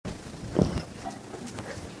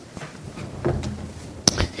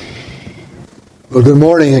Well, good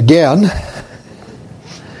morning again.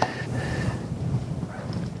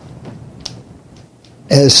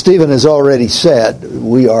 As Stephen has already said,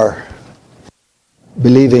 we are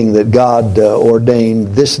believing that God ordained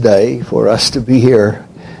this day for us to be here.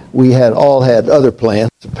 We had all had other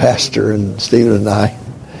plans, the pastor and Stephen and I,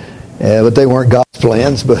 but they weren't God's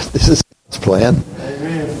plans, but this is God's plan.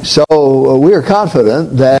 Amen. So we are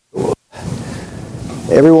confident that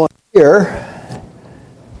everyone here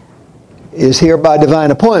is here by divine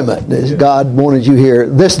appointment. God wanted you here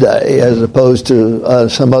this day as opposed to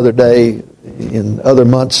some other day in other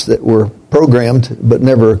months that were programmed but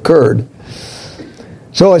never occurred.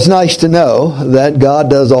 So it's nice to know that God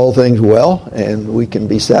does all things well, and we can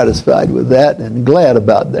be satisfied with that and glad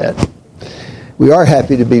about that. We are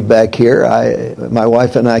happy to be back here. My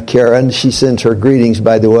wife and I, Karen, she sends her greetings,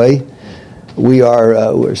 by the way.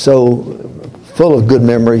 We're so full of good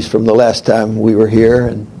memories from the last time we were here,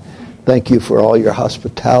 and thank you for all your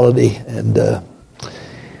hospitality. And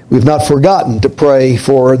we've not forgotten to pray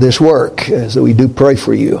for this work, so we do pray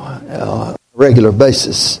for you on a regular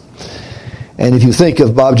basis. And if you think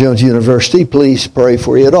of Bob Jones University, please pray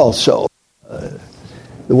for it also.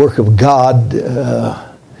 The work of God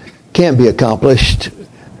can't be accomplished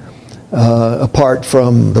apart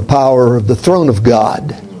from the power of the throne of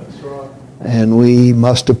God. And we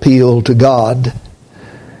must appeal to God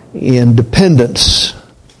in dependence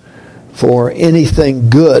for anything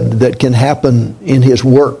good that can happen in His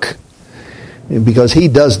work. Because He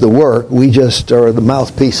does the work, we just are the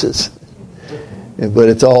mouthpieces. But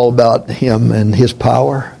it's all about Him and His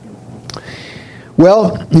power.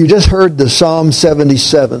 Well, you just heard the Psalm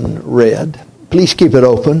 77 read. Please keep it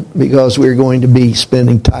open because we're going to be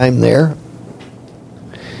spending time there.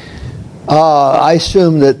 I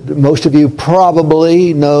assume that most of you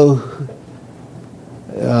probably know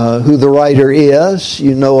who the writer is.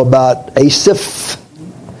 You know about Asaph.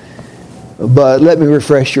 But let me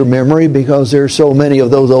refresh your memory because there are so many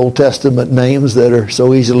of those Old Testament names that are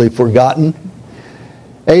so easily forgotten.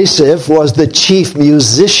 Asaph was the chief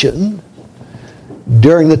musician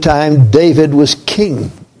during the time David was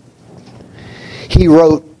king. He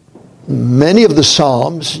wrote many of the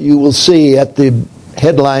Psalms. You will see at the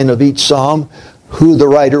headline of each Psalm who the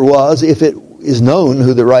writer was, if it is known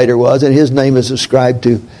who the writer was, and his name is ascribed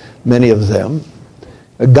to many of them.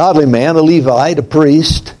 A godly man, a Levite, a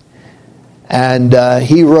priest, and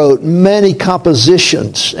he wrote many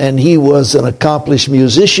compositions, and he was an accomplished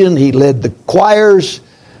musician. He led the choirs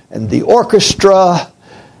and the orchestra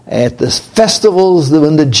at the festivals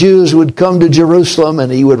when the Jews would come to Jerusalem,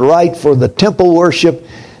 and he would write for the temple worship.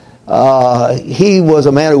 He was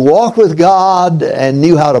a man who walked with God and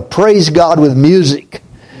knew how to praise God with music.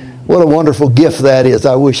 What a wonderful gift that is.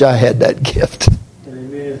 I wish I had that gift.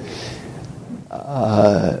 Amen.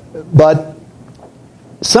 But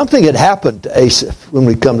something had happened to Asaph when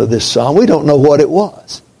we come to this psalm. We don't know what it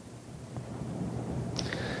was.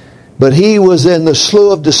 But he was in the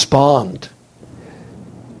slough of despond.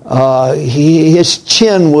 His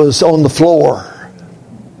chin was on the floor,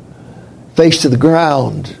 face to the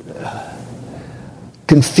ground,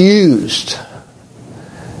 confused.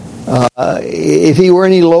 If he were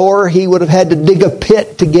any lower, he would have had to dig a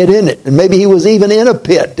pit to get in it. And maybe he was even in a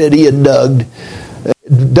pit that he had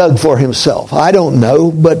dug for himself. I don't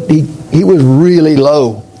know, but he was really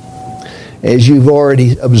low, as you've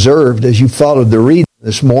already observed as you followed the reading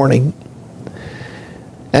this morning.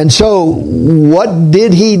 And so, what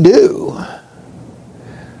did he do?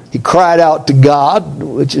 He cried out to God,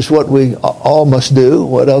 which is what we all must do.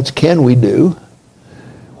 What else can we do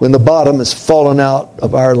when the bottom has fallen out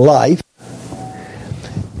of our life?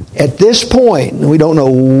 At this point, we don't know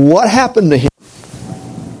what happened to him.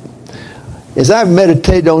 As I've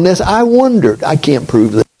meditated on this, I wondered, I can't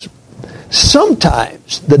prove this.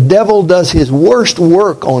 Sometimes the devil does his worst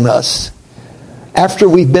work on us after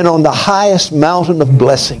we've been on the highest mountain of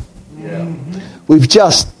blessing. Yeah. We've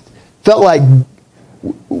just felt like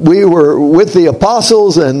we were with the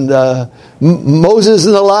apostles and Moses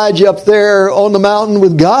and Elijah up there on the mountain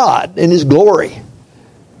with God in His glory.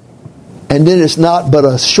 And then it's not but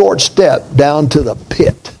a short step down to the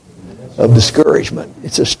pit of discouragement.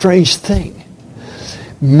 It's a strange thing.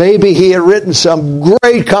 Maybe he had written some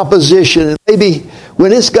great composition, and maybe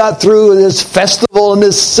when this got through this festival and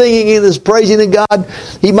this singing and this praising to God,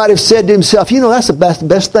 he might have said to himself, that's the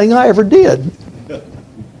best thing I ever did.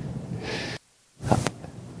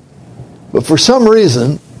 But for some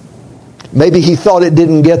reason, maybe he thought it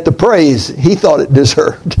didn't get the praise he thought it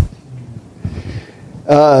deserved.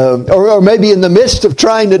 Or maybe in the midst of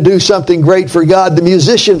trying to do something great for God, the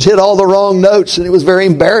musicians hit all the wrong notes and it was very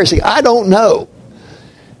embarrassing. I don't know.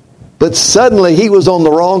 But suddenly he was on the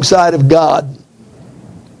wrong side of God.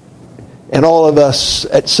 And all of us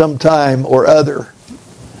at some time or other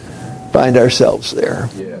find ourselves there.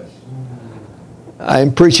 Yes.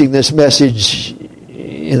 I'm preaching this message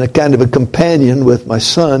in a kind of a companion with my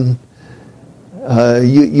son.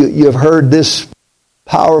 You have heard this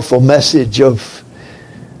powerful message of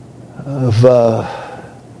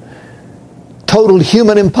total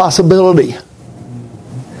human impossibility.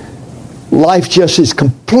 Life just is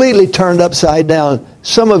completely turned upside down.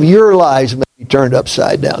 Some of your lives may be turned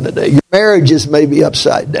upside down today. Your marriages may be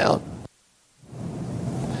upside down.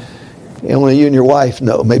 And only you and your wife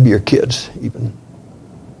know. Maybe your kids even.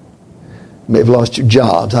 You may have lost your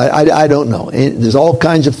jobs. I don't know. There's all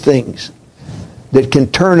kinds of things that can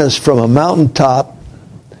turn us from a mountaintop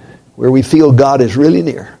where we feel God is really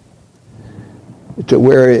near to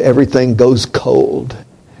where everything goes cold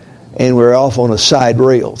and we're off on a side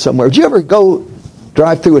rail somewhere. Did you ever go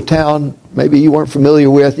drive through a town maybe you weren't familiar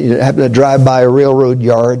with, you happen to drive by a railroad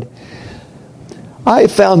yard? I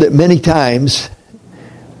found that many times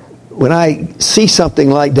when I see something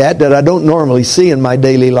like that I don't normally see in my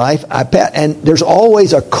daily life, and there's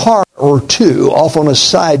always a car or two off on a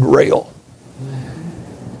side rail.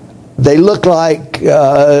 They look like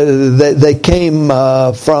they came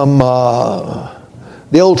from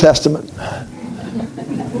the Old Testament.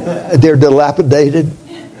 They're dilapidated.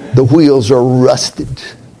 The wheels are rusted.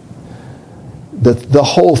 The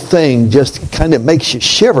whole thing just kind of makes you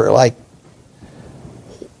shiver. Like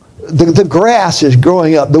the grass is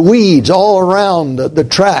growing up, the weeds all around the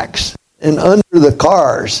tracks and under the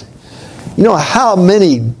cars. You know, how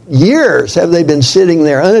many years have they been sitting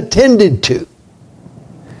there unattended to?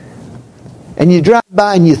 And you drive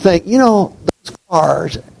by and you think, you know, those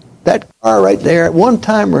cars, that car right there, at one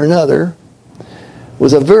time or another,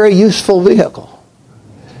 was a very useful vehicle.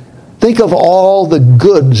 Think of all the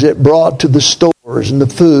goods it brought to the stores and the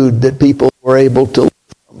food that people were able to live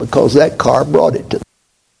from because that car brought it to them.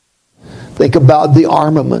 Think about the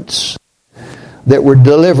armaments that were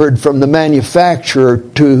delivered from the manufacturer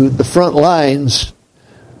to the front lines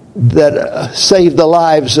that saved the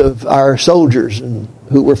lives of our soldiers and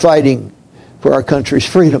who were fighting for our country's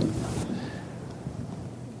freedom.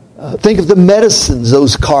 Think of the medicines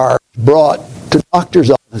those cars brought to doctors'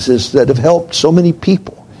 offices that have helped so many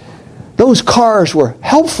people. Those cars were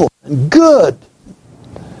helpful and good.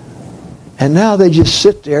 And now they just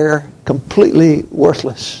sit there completely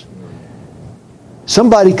worthless.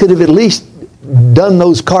 Somebody could have at least done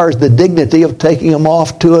those cars the dignity of taking them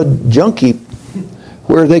off to a junk heap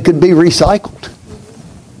where they could be recycled.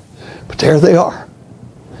 But there they are.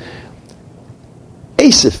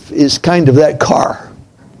 Asaph is kind of that car.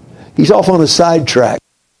 He's off on a sidetrack.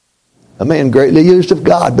 A man greatly used of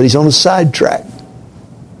God, but he's on a sidetrack.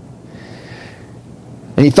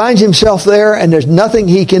 And he finds himself there, and there's nothing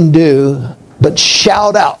he can do but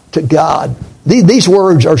shout out to God. These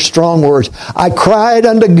words are strong words. I cried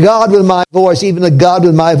unto God with my voice, even to God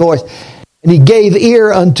with my voice. And he gave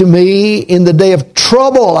ear unto me. In the day of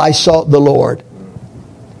trouble I sought the Lord.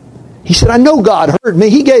 He said, I know God heard me.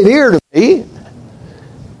 He gave ear to me.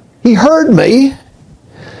 He heard me.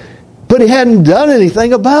 But he hadn't done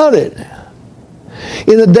anything about it.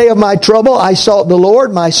 In the day of my trouble, I sought the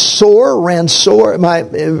Lord. My soul ran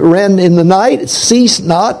in the night. It ceased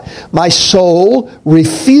not. My soul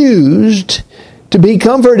refused to be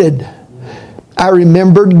comforted. I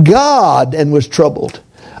remembered God and was troubled.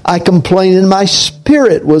 I complained and my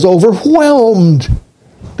spirit was overwhelmed.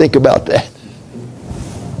 Think about that.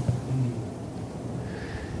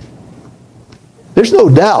 There's no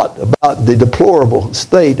doubt about the deplorable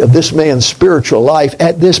state of this man's spiritual life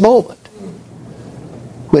at this moment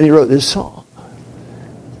when he wrote this song.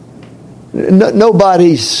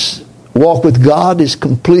 Nobody's walk with God is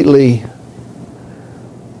completely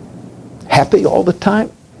happy all the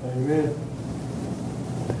time. Amen.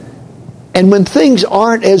 And when things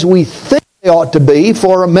aren't as we think they ought to be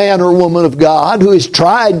for a man or woman of God who has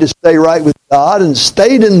tried to stay right with God and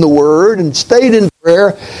stayed in the Word and stayed in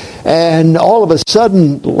prayer, and all of a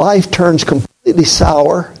sudden life turns completely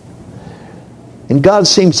sour and God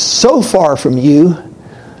seems so far from you,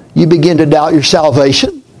 you begin to doubt your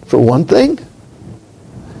salvation, for one thing.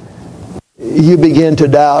 You begin to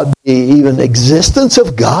doubt the even existence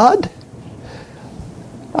of God.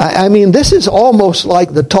 I mean, this is almost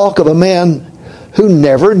like the talk of a man who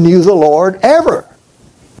never knew the Lord ever.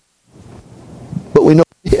 But we know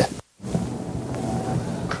he did.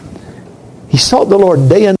 He sought the Lord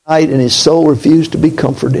day and night, and his soul refused to be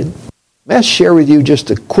comforted. May I share with you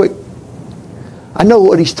just a quick... I know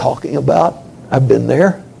what he's talking about. I've been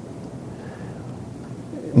there.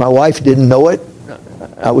 My wife didn't know it.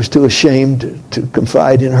 I was too ashamed to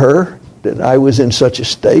confide in her that I was in such a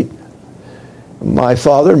state. My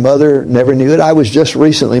father and mother never knew it. I was just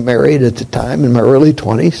recently married at the time, in my early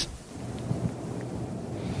 20s.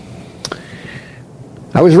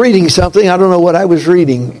 I was reading something, I don't know what I was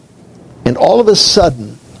reading, and all of a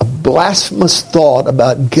sudden, a blasphemous thought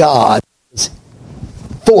about God was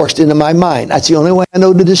forced into my mind. That's the only way I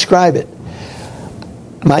know to describe it.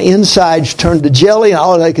 My insides turned to jelly, and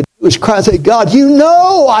all I could do was cry and say, God, you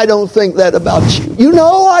know I don't think that about you. You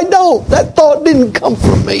know I don't. That thought didn't come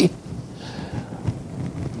from me.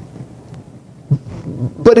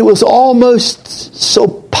 But it was almost so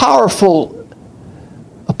powerful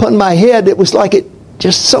upon my head, it was like it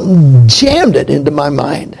just something jammed it into my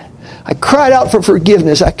mind. I cried out for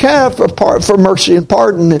forgiveness. I cried out for mercy and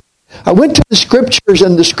pardon. I went to the Scriptures,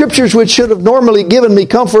 and the Scriptures which should have normally given me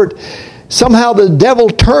comfort, somehow the devil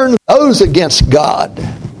turned those against God.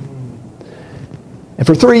 And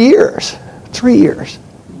for 3 years,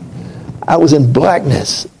 I was in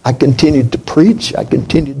blackness. I continued to preach. I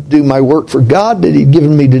continued to do my work for God that He'd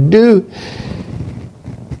given me to do.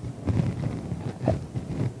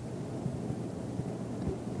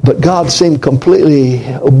 But God seemed completely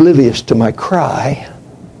oblivious to my cry.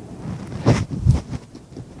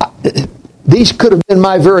 These could have been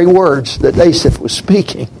my very words that Asaph was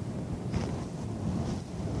speaking.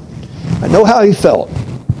 I know how he felt.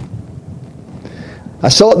 I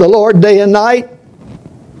sought the Lord day and night,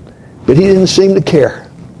 but He didn't seem to care.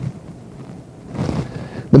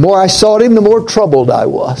 The more I sought Him, the more troubled I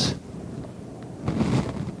was.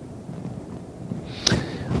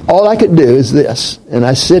 All I could do is this. And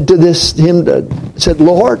I said to him,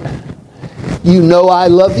 Lord, you know I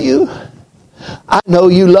love you. I know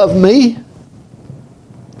you love me.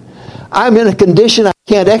 I'm in a condition I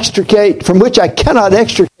can't extricate, from which I cannot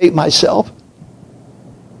extricate myself.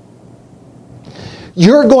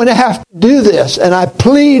 You're going to have to do this, and I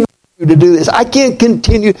plead with you to do this. I can't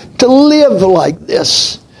continue to live like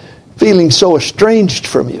this, feeling so estranged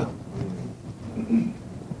from you.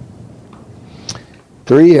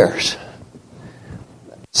 3 years.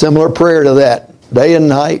 Similar prayer to that. Day and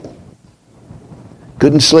night.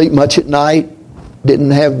 Couldn't sleep much at night.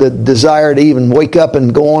 Didn't have the desire to even wake up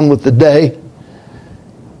and go on with the day.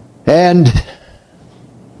 And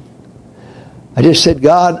I just said,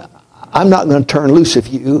 God, I'm not going to turn loose of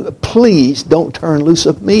you. Please don't turn loose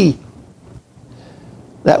of me.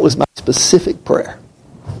 That was my specific prayer.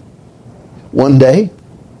 One day,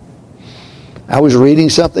 I was reading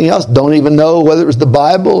something else, don't even know whether it was the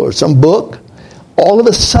Bible or some book. All of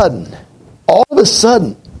a sudden,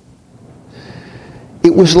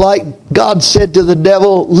 it was like God said to the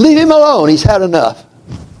devil, leave him alone, he's had enough.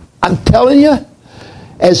 I'm telling you,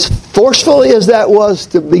 as forcefully as that was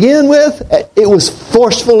to begin with, it was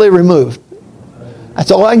forcefully removed.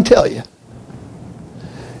 That's all I can tell you.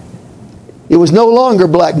 It was no longer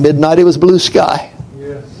black midnight, it was blue sky.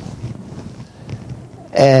 Yes.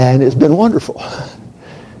 And it's been wonderful.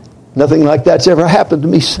 Nothing like that's ever happened to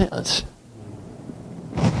me since.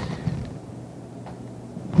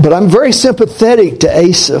 But I'm very sympathetic to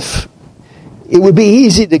Asaph. It would be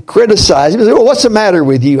easy to criticize him. Well, what's the matter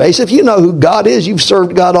with you, Asaph? You know who God is. You've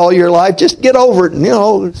served God all your life. Just get over it and,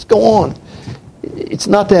 let's go on. It's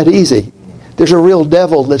not that easy. There's a real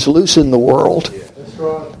devil that's loose in the world. That's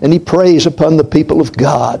right. And he preys upon the people of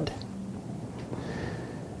God.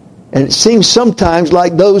 And it seems sometimes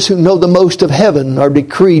like those who know the most of heaven are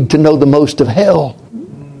decreed to know the most of hell.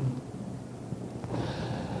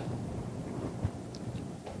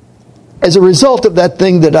 As a result of that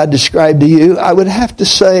thing that I described to you, I would have to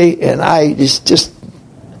say, and I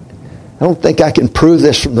don't think I can prove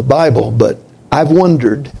this from the Bible, but I've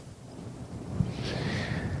wondered,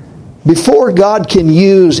 before God can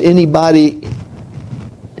use anybody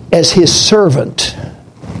as His servant,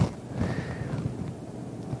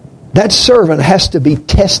 that servant has to be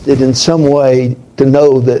tested in some way to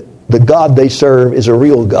know that the God they serve is a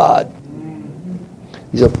real God.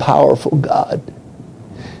 He's a powerful God.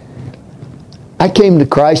 I came to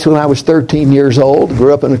Christ when I was 13 years old.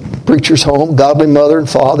 Grew up in a preacher's home, godly mother and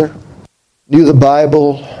father. Knew the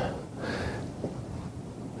Bible.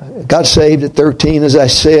 Got saved at 13, as I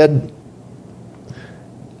said.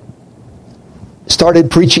 Started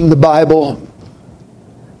preaching the Bible.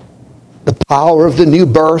 The power of the new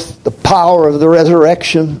birth, the power of the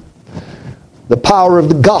resurrection, the power of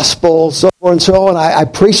the gospel, so on and so on. I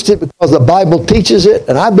preached it because the Bible teaches it,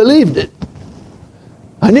 and I believed it.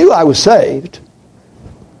 I knew I was saved.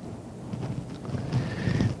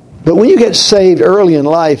 But when you get saved early in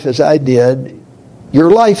life, as I did,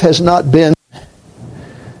 your life has not been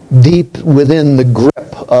deep within the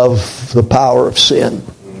grip of the power of sin.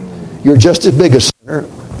 You're just as big a sinner.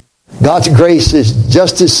 God's grace is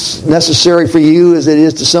just as necessary for you as it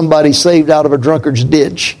is to somebody saved out of a drunkard's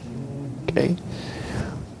ditch. Okay?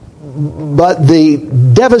 But the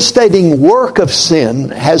devastating work of sin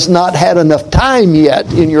has not had enough time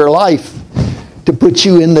yet in your life to put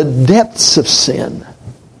you in the depths of sin.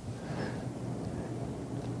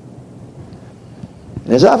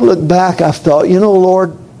 As I've looked back, I've thought,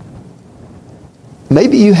 Lord,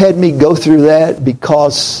 maybe you had me go through that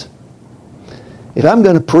because if I'm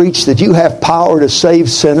going to preach that you have power to save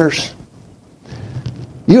sinners,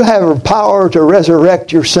 you have power to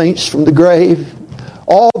resurrect your saints from the grave,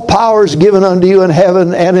 all power is given unto you in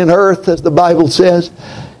heaven and in earth, as the Bible says.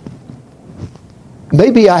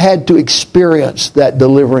 Maybe I had to experience that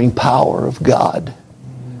delivering power of God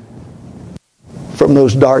from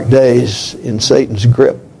those dark days in Satan's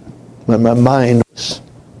grip when my mind was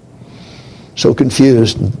so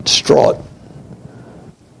confused and distraught.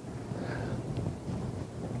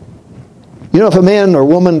 If a man or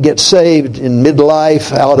woman gets saved in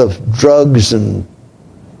midlife out of drugs and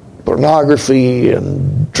pornography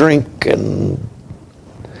and drink and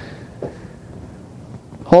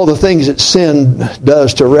all the things that sin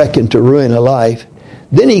does to wreck and to ruin a life,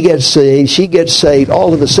 then he gets saved, she gets saved,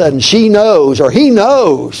 all of a sudden she knows, or he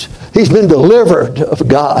knows, he's been delivered of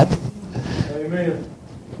God. Amen.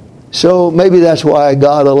 So maybe that's why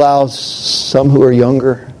God allows some who are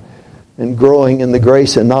younger and growing in the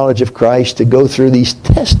grace and knowledge of Christ to go through these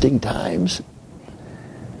testing times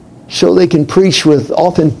so they can preach with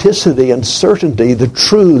authenticity and certainty the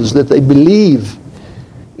truths that they believe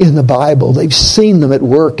in the Bible. They've seen them at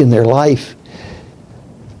work in their life.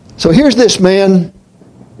 So here's this man,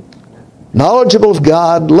 knowledgeable of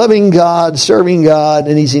God, loving God, serving God,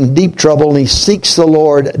 and he's in deep trouble, and he seeks the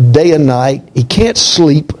Lord day and night. He can't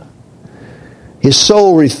sleep. His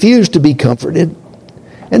soul refused to be comforted.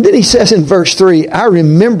 And then he says in verse 3, I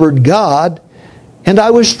remembered God, and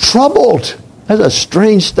I was troubled. That's a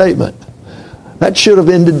strange statement. That should have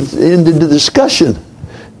ended the discussion.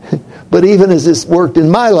 But even as this worked in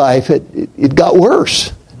my life, it got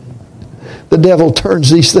worse. The devil turns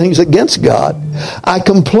these things against God. I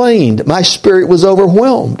complained. My spirit was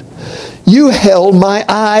overwhelmed. You held my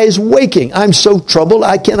eyes waking. I'm so troubled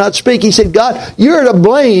I cannot speak. He said, God, you're to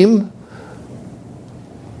blame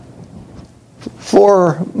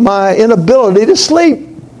for my inability to sleep.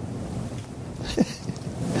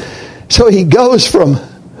 So he goes from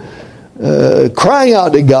crying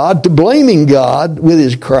out to God to blaming God with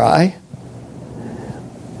his cry.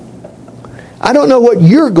 I don't know what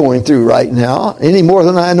you're going through right now, any more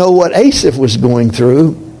than I know what Asaph was going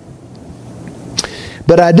through.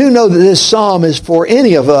 But I do know that this psalm is for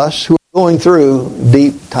any of us who are going through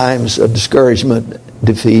deep times of discouragement,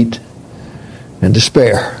 defeat, and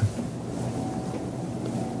despair.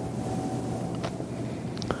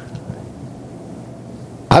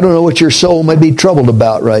 I don't know what your soul may be troubled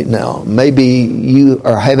about right now. Maybe you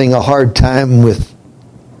are having a hard time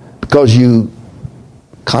because you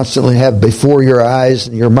constantly have before your eyes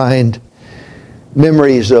and your mind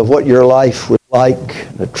memories of what your life was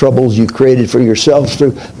like, the troubles you created for yourselves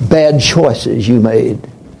through bad choices you made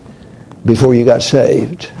before you got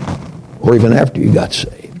saved, or even after you got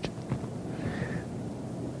saved.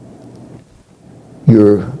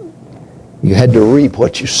 You had to reap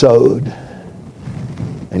what you sowed.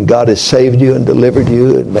 And God has saved you and delivered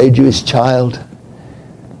you and made you his child,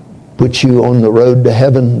 put you on the road to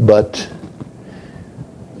heaven, but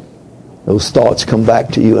those thoughts come back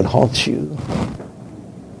to you and haunt you.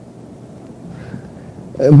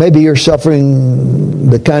 Maybe you're suffering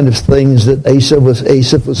the kind of things that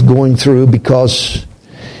Asaph was going through because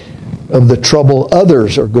of the trouble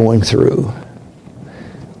others are going through.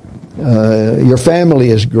 Your family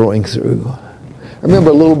is going through. I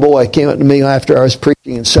remember a little boy came up to me after I was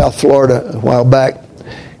preaching in South Florida a while back,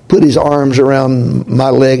 put his arms around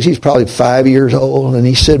my legs. He's probably 5 years old, and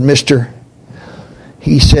he said, Mister,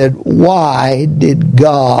 he said, why did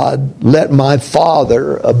God let my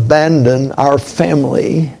father abandon our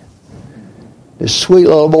family? This sweet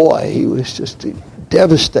little boy, he was just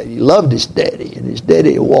devastated. He loved his daddy, and his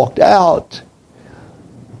daddy walked out.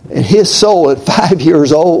 And his soul at 5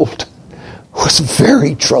 years old was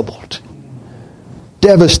very troubled.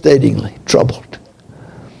 Devastatingly troubled.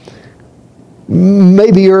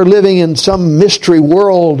 Maybe you're living in some mystery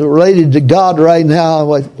world related to God right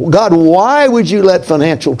now. God, why would you let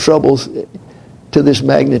financial troubles to this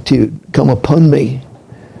magnitude come upon me?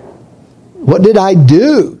 What did I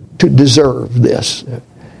do to deserve this?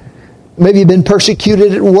 Maybe you've been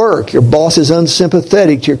persecuted at work. Your boss is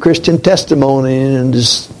unsympathetic to your Christian testimony and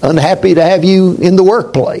is unhappy to have you in the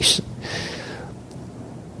workplace.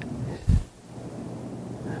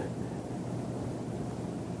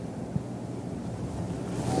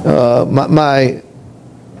 My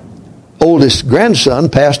oldest grandson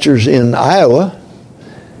pastors in Iowa,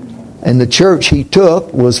 and the church he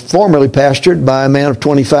took was formerly pastored by a man of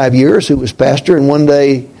 25 years who was pastor, and one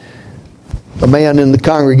day a man in the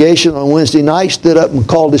congregation on Wednesday night stood up and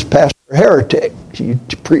called his pastor a heretic.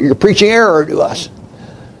 You're preaching error to us.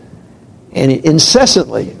 And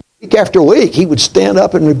incessantly, week after week, he would stand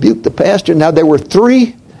up and rebuke the pastor. Now, there were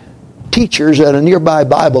 3 teachers at a nearby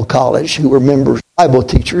Bible college who were members, Bible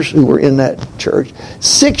teachers who were in that church.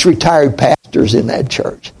 6 retired pastors in that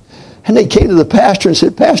church. And they came to the pastor and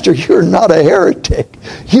said, "Pastor, you're not a heretic.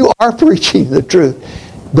 You are preaching the truth."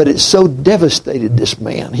 But it so devastated this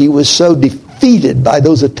man. He was so defeated by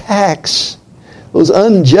those attacks, those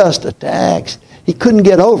unjust attacks. He couldn't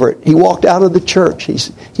get over it. He walked out of the church.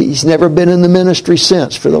 He's never been in the ministry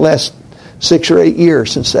since, for the last 6 or 8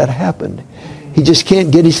 years since that happened. He just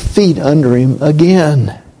can't get his feet under him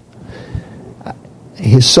again.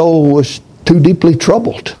 His soul was too deeply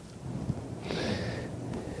troubled.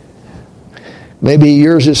 Maybe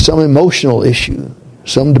yours is some emotional issue,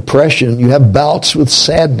 some depression. You have bouts with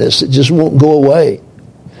sadness that just won't go away.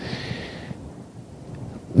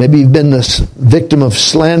 Maybe you've been the victim of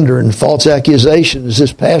slander and false accusation, as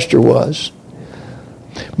this pastor was.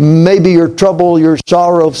 Maybe your trouble, your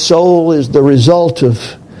sorrow of soul is the result of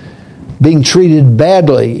being treated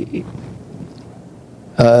badly.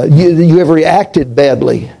 You have reacted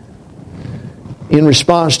badly in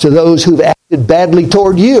response to those who've acted badly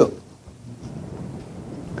toward you.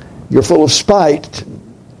 You're full of spite.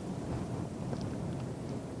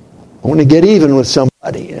 I want to get even with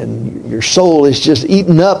somebody, and your soul is just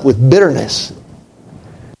eaten up with bitterness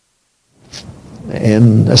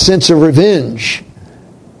and a sense of revenge.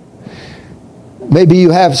 Maybe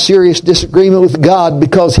you have serious disagreement with God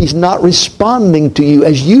because He's not responding to you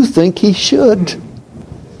as you think He should.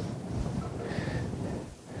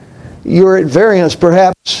 You're at variance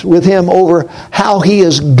perhaps with Him over how He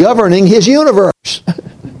is governing His universe.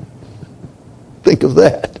 Think of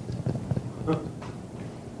that.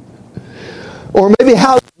 Or maybe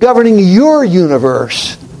how He's governing your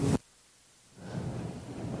universe.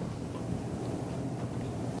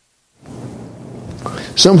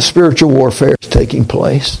 Some spiritual warfare is taking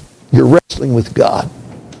place. You're wrestling with God.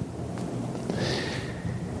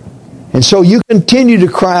 And so you continue to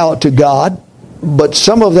cry out to God, but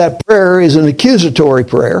some of that prayer is an accusatory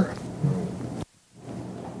prayer.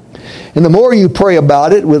 And the more you pray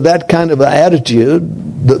about it with that kind of an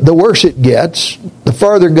attitude, the worse it gets, the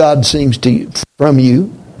farther God seems from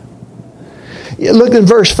you. Look in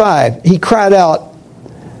verse 5. He cried out,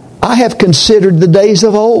 "I have considered the days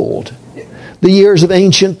of old, the years of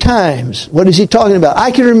ancient times." What is he talking about?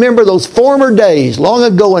 I can remember those former days, long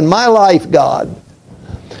ago in my life, God,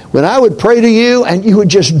 when I would pray to you and you would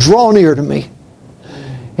just draw near to me.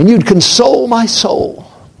 And you'd console my soul.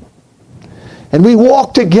 And we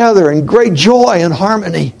walk together in great joy and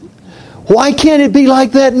harmony. Why can't it be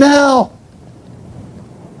like that now?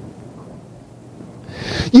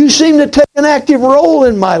 You seem to take an active role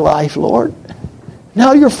in my life, Lord.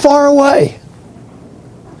 Now you're far away.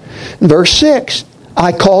 In verse 6,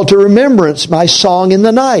 I call to remembrance my song in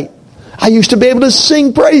the night. I used to be able to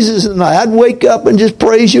sing praises in the night. I'd wake up and just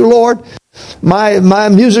praise you, Lord. My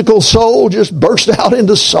musical soul just burst out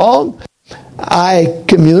into song. I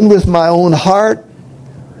communed with my own heart,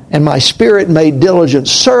 and my spirit made diligent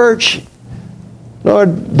search.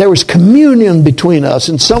 Lord, there was communion between us,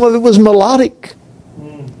 and some of it was melodic.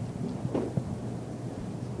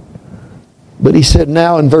 But he said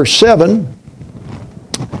now in verse 7,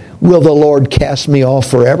 will the Lord cast me off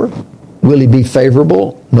forever? Will He be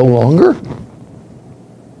favorable no longer?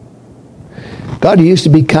 God, you used to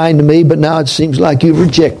be kind to me, but now it seems like you've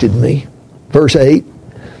rejected me. Verse 8,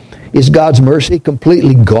 is God's mercy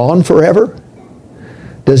completely gone forever?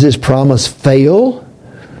 Does His promise fail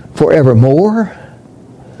forevermore?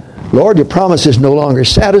 Lord, your promises no longer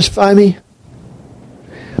satisfy me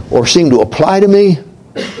or seem to apply to me.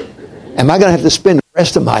 Am I going to have to spend the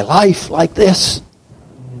rest of my life like this?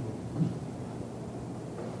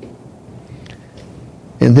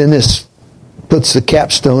 And then this puts the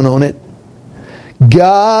capstone on it.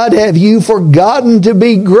 God, have you forgotten to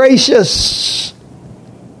be gracious?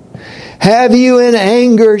 Have you in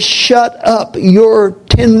anger shut up your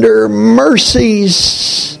tender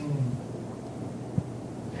mercies?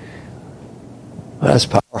 That's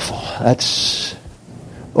powerful. That's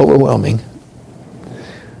overwhelming.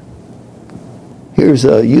 Here's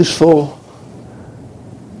a useful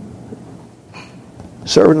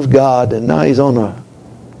servant of God, and now he's on a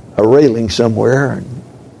railing somewhere. And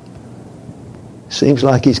seems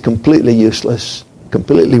like he's completely useless,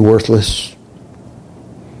 completely worthless.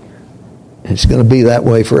 And it's going to be that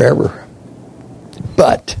way forever.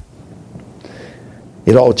 But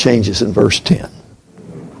it all changes in verse 10.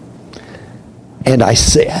 And I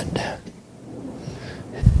said,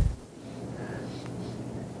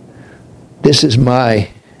 this is my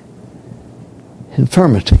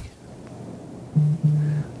infirmity.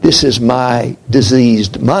 This is my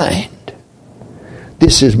diseased mind.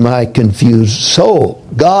 This is my confused soul.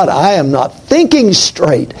 God, I am not thinking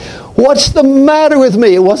straight. What's the matter with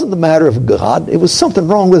me? It wasn't the matter of God. It was something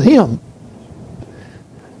wrong with him.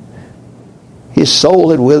 His soul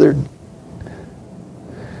had withered.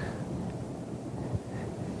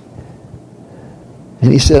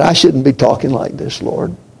 And he said, I shouldn't be talking like this,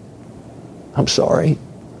 Lord. I'm sorry.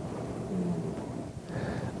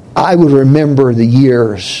 I would remember the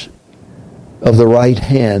years of the right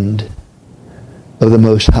hand of the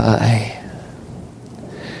Most High.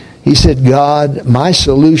 He said, God, my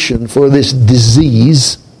solution for this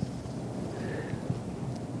disease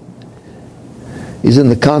is in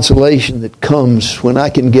the consolation that comes when I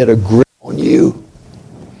can get a grip on you,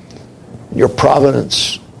 your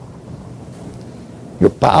providence, your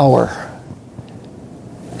power,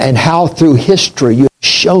 and how through history you have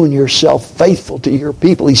shown yourself faithful to your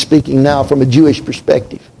people. He's speaking now from a Jewish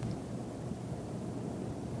perspective.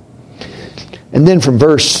 And then from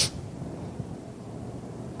verse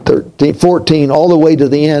 13, 14 all the way to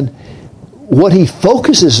the end, what he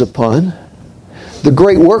focuses upon, the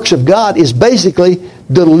great works of God, is basically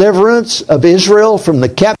deliverance of Israel from the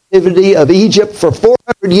captivity of Egypt for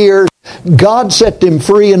 400 years. God set them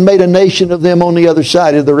free and made a nation of them on the other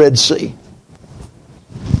side of the Red Sea.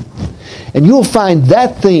 And you'll find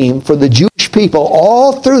that theme for the Jewish people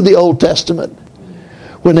all through the Old Testament.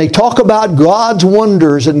 When they talk about God's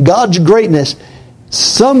wonders and God's greatness,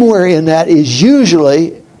 somewhere in that is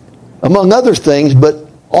usually, among other things, but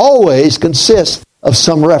always consists of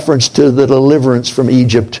some reference to the deliverance from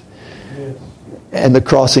Egypt and the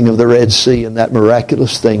crossing of the Red Sea and that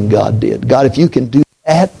miraculous thing God did. God, if you can do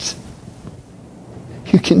that,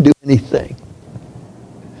 you can do anything.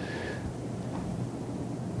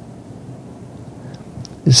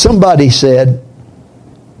 Somebody said,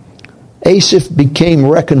 Asaph became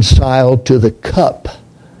reconciled to the cup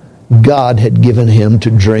God had given him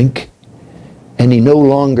to drink, and he no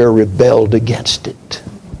longer rebelled against it.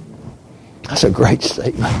 That's a great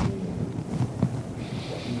statement.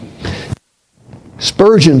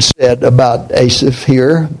 Spurgeon said about Asaph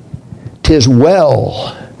here, "'Tis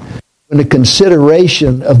well when the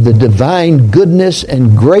consideration of the divine goodness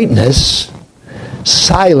and greatness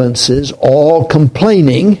silences all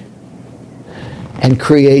complaining and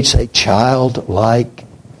creates a childlike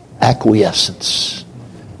acquiescence,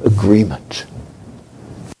 agreement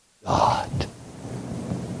with God."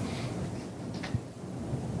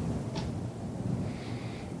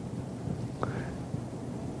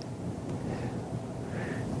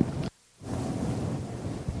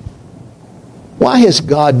 Why has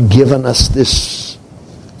God given us this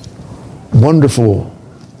wonderful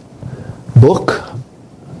book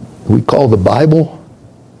we call the Bible?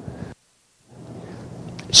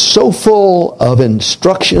 So full of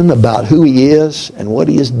instruction about who He is and what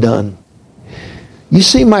He has done. You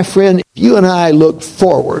see, my friend, if you and I look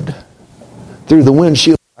forward through the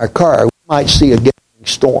windshield of our car, we might see a gathering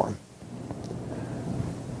storm.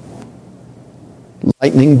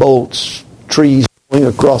 Lightning bolts, trees going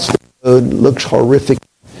across the road, looks horrific,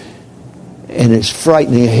 and it's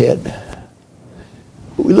frightening ahead.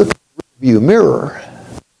 But we look at the rearview mirror,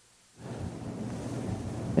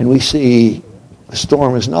 and we see the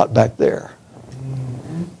storm is not back there.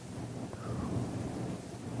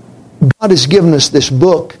 God has given us this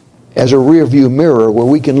book as a rearview mirror where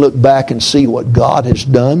we can look back and see what God has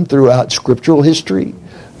done throughout scriptural history,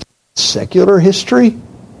 secular history.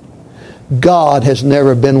 God has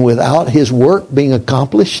never been without His work being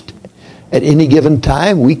accomplished at any given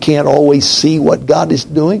time. We can't always see what God is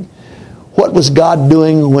doing. What was God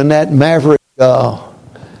doing when that maverick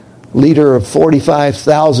leader of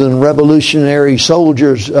 45,000 revolutionary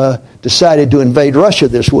soldiers decided to invade Russia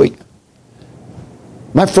this week?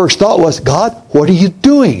 My first thought was, God, what are you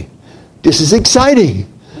doing? This is exciting.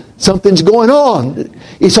 Something's going on.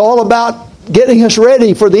 It's all about getting us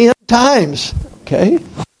ready for the end times. Okay?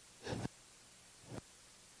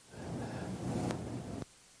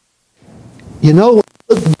 You know,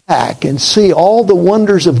 look back and see all the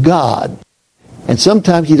wonders of God. And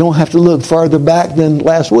sometimes you don't have to look farther back than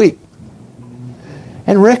last week.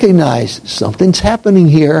 and recognize something's happening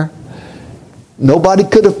here. Nobody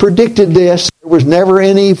could have predicted this. There was never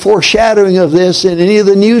any foreshadowing of this in any of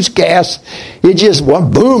the newscasts. It just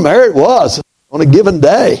went boom, there it was on a given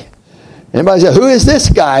day. Everybody said, who is this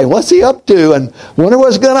guy? What's he up to? And wonder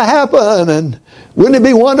what's going to happen? And wouldn't it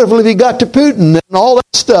be wonderful if he got to Putin and all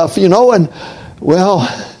that stuff, you know? And, well,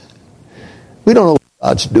 we don't know what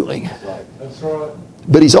God's doing. That's right.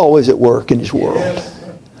 But He's always at work in His world. Yes.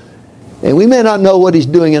 And we may not know what He's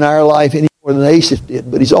doing in our life any more than Asaph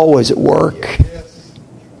did, but He's always at work. Yes.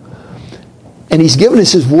 And He's given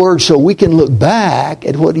us His Word so we can look back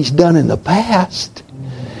at what He's done in the past.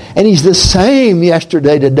 And He's the same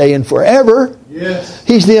yesterday, today, and forever. Yes.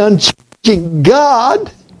 He's the unchanging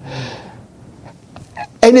God.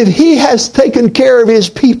 And if He has taken care of His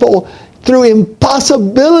people through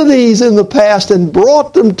impossibilities in the past and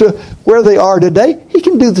brought them to where they are today, He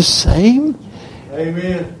can do the same.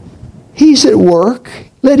 Amen. He's at work.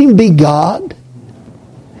 Let Him be God.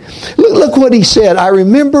 Look what He said. I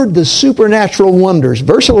remembered the supernatural wonders.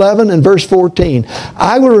 Verse 11 and verse 14.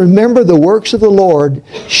 I will remember the works of the Lord.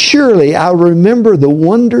 Surely I will remember the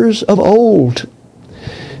wonders of old.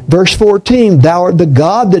 Verse 14. Thou art the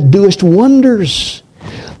God that doest wonders.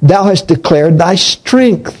 Thou hast declared Thy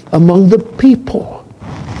strength among the people.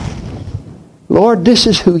 Lord, this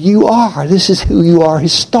is who You are. This is who You are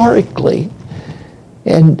historically.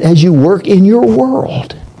 And as You work in Your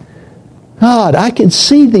world. God, I can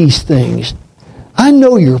see these things. I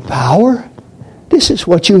know Your power. This is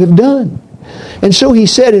what You have done. And so He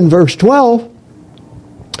said in verse 12,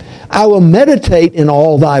 I will meditate in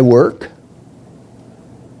all Thy work.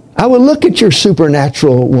 I will look at Your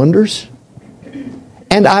supernatural wonders.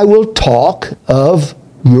 And I will talk of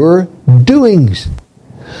Your doings.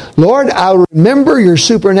 Lord, I will remember Your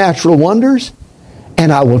supernatural wonders,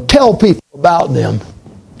 and I will tell people about them.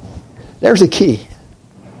 There's a key.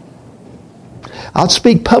 I'll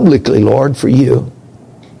speak publicly, Lord, for You.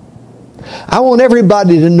 I want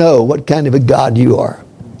everybody to know what kind of a God You are.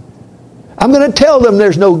 I'm going to tell them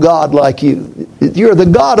there's no God like You. You're the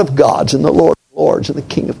God of gods and the Lord of lords and the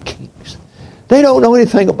King of kings. They don't know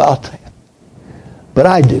anything about that. But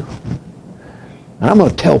I do. And I'm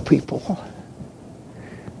going to tell people.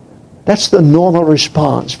 That's the normal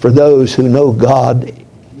response for those who know God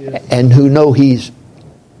and who know He's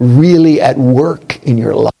really at work in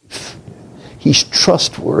your life. He's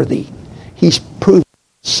trustworthy. He's proven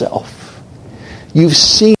Himself. You've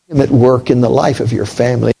seen Him at work in the life of your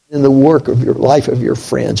family, in the work of your life of your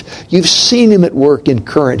friends. You've seen Him at work in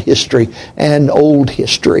current history and old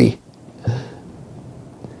history.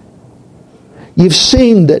 You've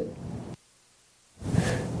seen that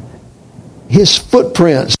His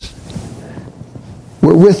footprints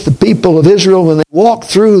were with the people of Israel when they walked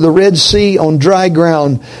through the Red Sea on dry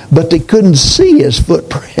ground, but they couldn't see His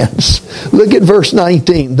footprints. Look at verse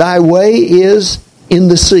 19. Thy way is in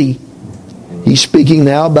the sea. He's speaking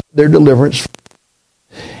now about their deliverance.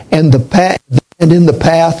 And in the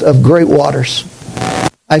path of great waters.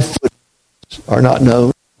 Thy footprints are not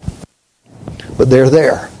known, but they're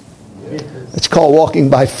there. It's called walking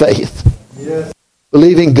by faith. Yes.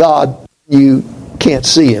 Believing God, you can't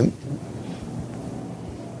see Him.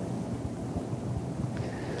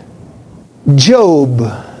 Job,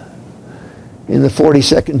 in the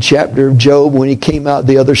 42nd chapter of Job, when he came out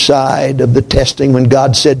the other side of the testing, when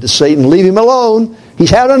God said to Satan, leave him alone, he's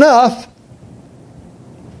had enough.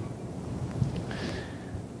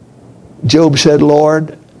 Job said,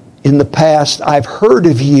 Lord, in the past I've heard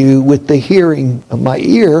of You with the hearing of my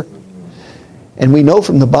ear. And we know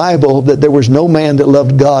from the Bible that there was no man that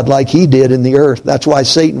loved God like he did in the earth. That's why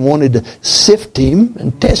Satan wanted to sift him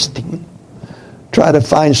and test him. Try to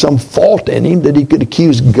find some fault in him that he could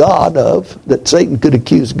accuse God of, that Satan could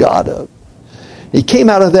accuse God of. He came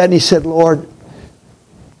out of that and he said, Lord,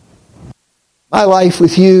 my life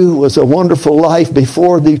with You was a wonderful life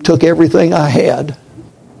before You took everything I had.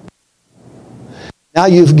 Now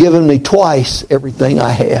You've given me twice everything I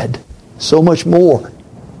had. So much more.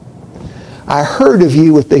 I heard of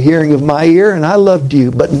You with the hearing of my ear, and I loved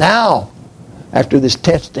You. But now, after this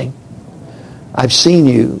testing, I've seen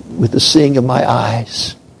You with the seeing of my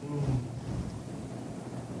eyes.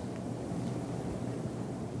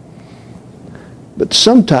 But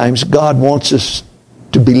sometimes God wants us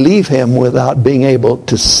to believe Him without being able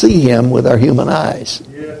to see Him with our human eyes.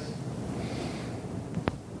 Yes.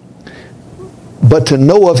 But to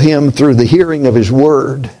know of Him through the hearing of His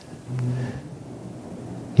Word.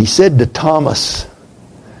 He said to Thomas,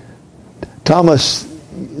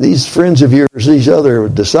 these friends of yours, these other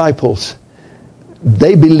disciples,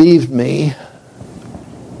 they believed Me.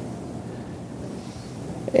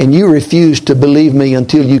 And you refused to believe me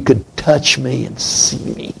until you could touch me and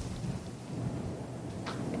see me.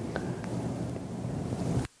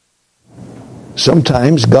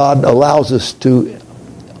 Sometimes God allows us to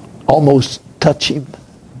almost touch Him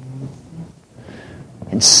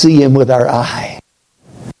and see Him with our eye.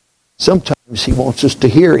 Sometimes He wants us to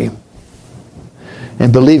hear Him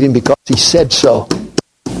and believe Him because He said so.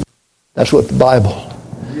 That's what the Bible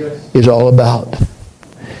is all about.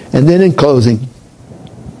 And then in closing,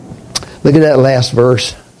 look at that last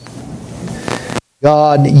verse.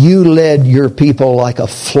 God, you led your people like a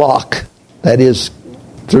flock, that is,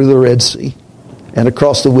 through the Red Sea and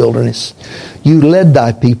across the wilderness. You led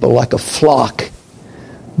thy people like a flock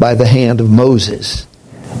by the hand of Moses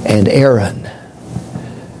and Aaron.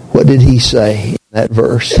 What did he say in that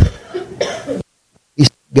verse? He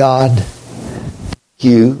said, God, thank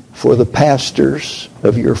you for the pastors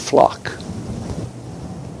of your flock.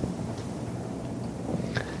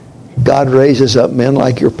 God raises up men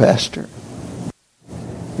like your pastor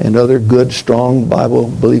and other good, strong,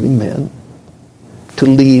 Bible-believing men to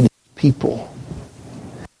lead people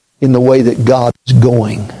in the way that God is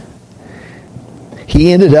going.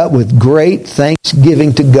 He ended up with great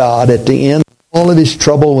thanksgiving to God at the end of all of his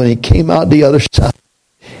trouble when he came out the other side.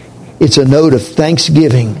 It's a note of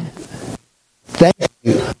thanksgiving. Thank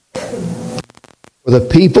you for the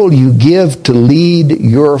people you give to lead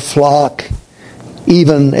your flock,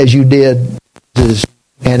 even as you did Moses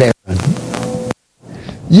and Aaron.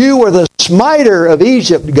 You were the smiter of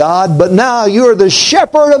Egypt, God, but now you are the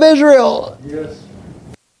shepherd of Israel. Yes.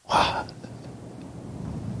 Wow.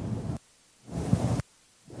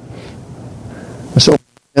 So,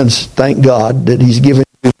 friends, thank God that He's given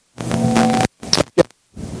you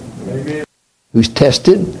Amen. who's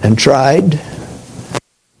tested and tried,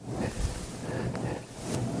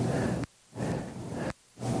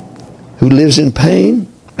 who lives in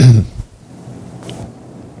pain,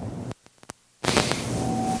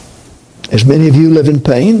 as many of you live in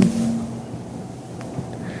pain.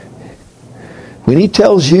 When He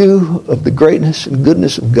tells you of the greatness and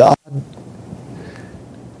goodness of God,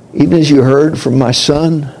 even as you heard from my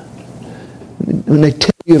son, when they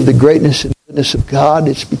tell you of the greatness and goodness of God,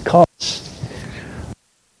 it's because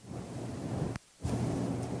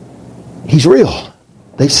He's real.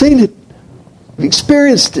 They've seen it. They've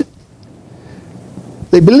experienced it.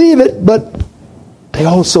 They believe it, but they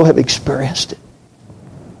also have experienced it.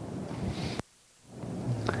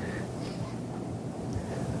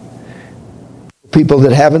 People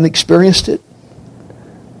that haven't experienced it,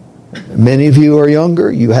 many of you are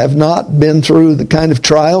younger. You have not been through the kind of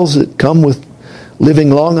trials that come with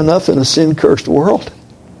living long enough in a sin-cursed world.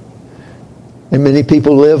 And many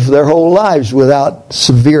people live their whole lives without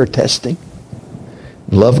severe testing.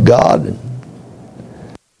 Love God and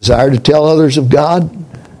desire to tell others of God.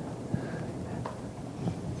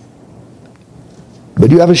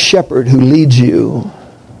 But you have a shepherd who leads you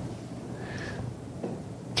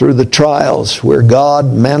through the trials where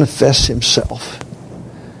God manifests Himself.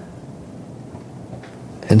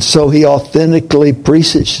 And so He authentically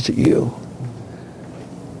preaches to you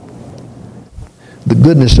the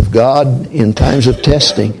goodness of God in times of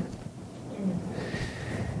testing.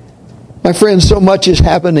 My friends, so much is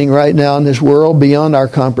happening right now in this world beyond our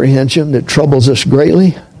comprehension that troubles us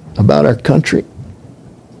greatly about our country.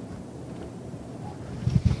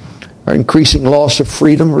 Our increasing loss of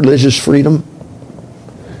freedom, religious freedom,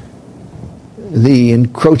 the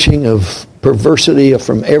encroaching of perversity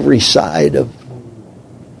from every side of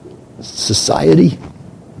society.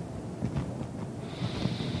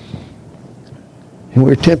 And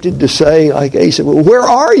we're tempted to say, like Asa, well, where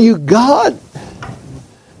are you, God?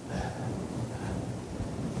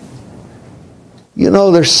 You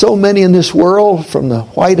know, there's so many in this world, from the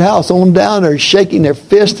White House on down, are shaking their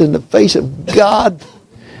fist in the face of God.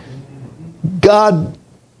 God,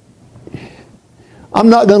 I'm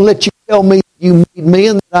not going to let you tell me you made me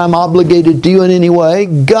and that I'm obligated to you in any way.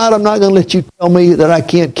 God, I'm not going to let you tell me that I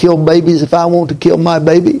can't kill babies if I want to kill my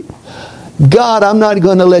baby. God, I'm not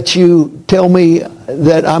going to let you tell me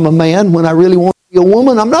that I'm a man when I really want to be a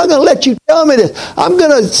woman. I'm not going to let you tell me this. I'm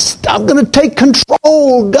going to take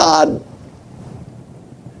control, God.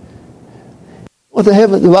 What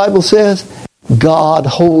the Bible says, God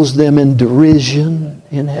holds them in derision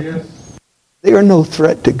in heaven. Yes. They are no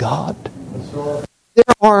threat to God. That's right.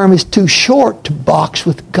 Their arm is too short to box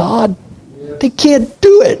with God. Yes. They can't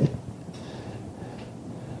do it.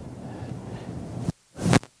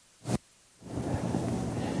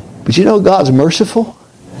 But you know God's merciful.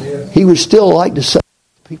 Yes. He would still like to save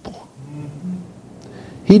people. Mm-hmm.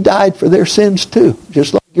 He died for their sins too,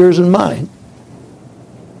 just like yours and mine.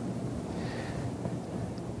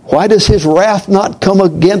 Why does His wrath not come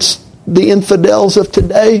against the infidels of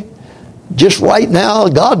today? Just right now,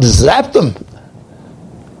 God zapped them.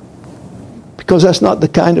 Because that's not the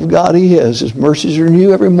kind of God He is. His mercies are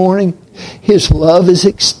new every morning. His love is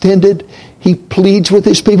extended. He pleads with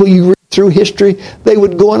His people. You read through history, they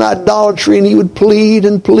would go in idolatry and He would plead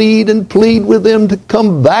and plead and plead with them to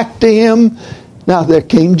come back to Him. Now there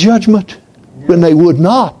came judgment when they would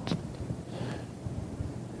not.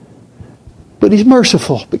 But He's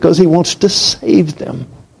merciful because He wants to save them.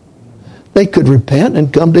 They could repent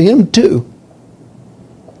and come to Him too.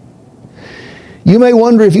 You may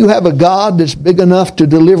wonder if you have a God that's big enough to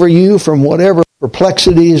deliver you from whatever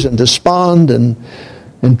perplexities and despond and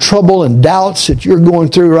trouble and doubts that you're going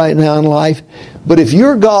through right now in life. But if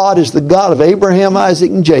your God is the God of Abraham, Isaac,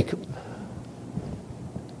 and Jacob,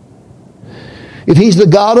 if He's the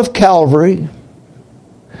God of Calvary,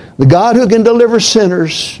 the God who can deliver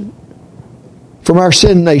sinners from our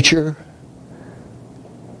sin nature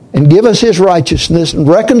and give us His righteousness and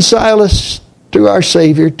reconcile us to our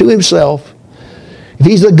Savior, to Himself, if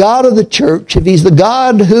He's the God of the church, if He's the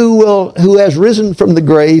God who has risen from the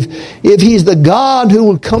grave, if He's the God who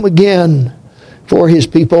will come again for His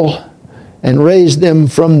people and raise them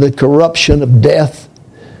from the corruption of death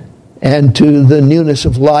and to the newness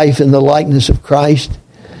of life in the likeness of Christ,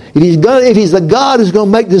 if He's the God who's going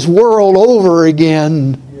to make this world over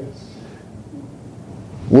again,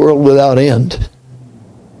 world without end,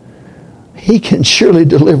 He can surely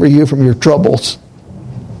deliver you from your troubles.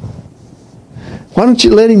 Why don't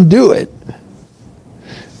you let Him do it?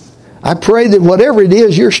 I pray that whatever it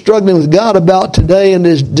is you're struggling with God about today, and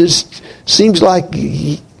it just seems like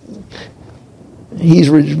He's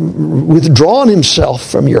withdrawn Himself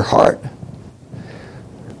from your heart,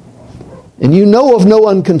 and you know of no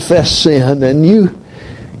unconfessed sin, and you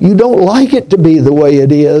don't like it to be the way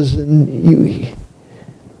it is, and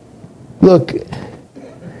look,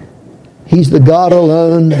 He's the God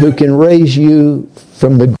alone who can raise you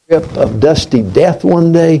from the grip of dusty death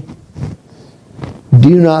one day. Do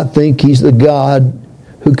you not think He's the God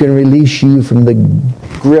who can release you from the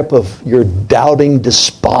grip of your doubting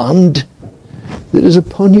despond that is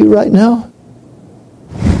upon you right now?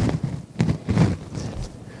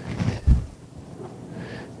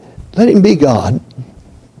 Let Him be God.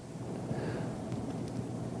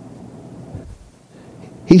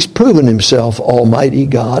 He's proven Himself Almighty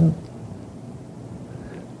God.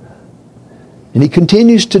 And He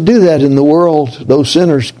continues to do that in the world. Those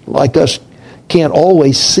sinners like us can't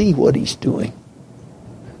always see what He's doing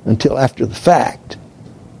until after the fact.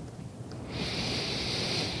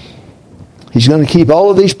 He's going to keep all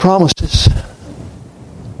of these promises.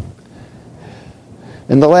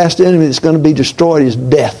 And the last enemy that's going to be destroyed is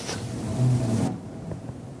death.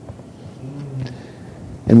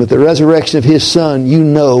 And with the resurrection of His Son, you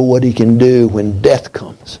know what He can do when death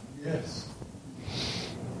comes.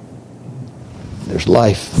 There's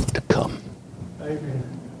life to come. Amen.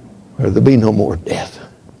 Or there'll be no more death.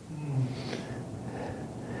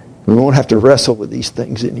 We won't have to wrestle with these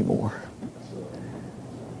things anymore.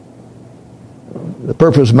 The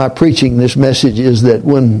purpose of my preaching this message is that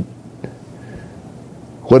when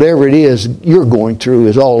whatever it is you're going through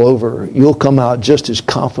is all over, you'll come out just as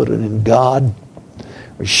confident in God,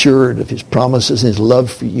 assured of His promises and His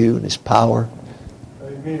love for you and His power.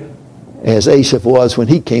 Amen. As Asaph was when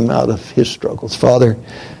he came out of his struggles. Father,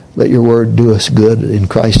 let your word do us good. In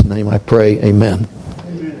Christ's name I pray. Amen.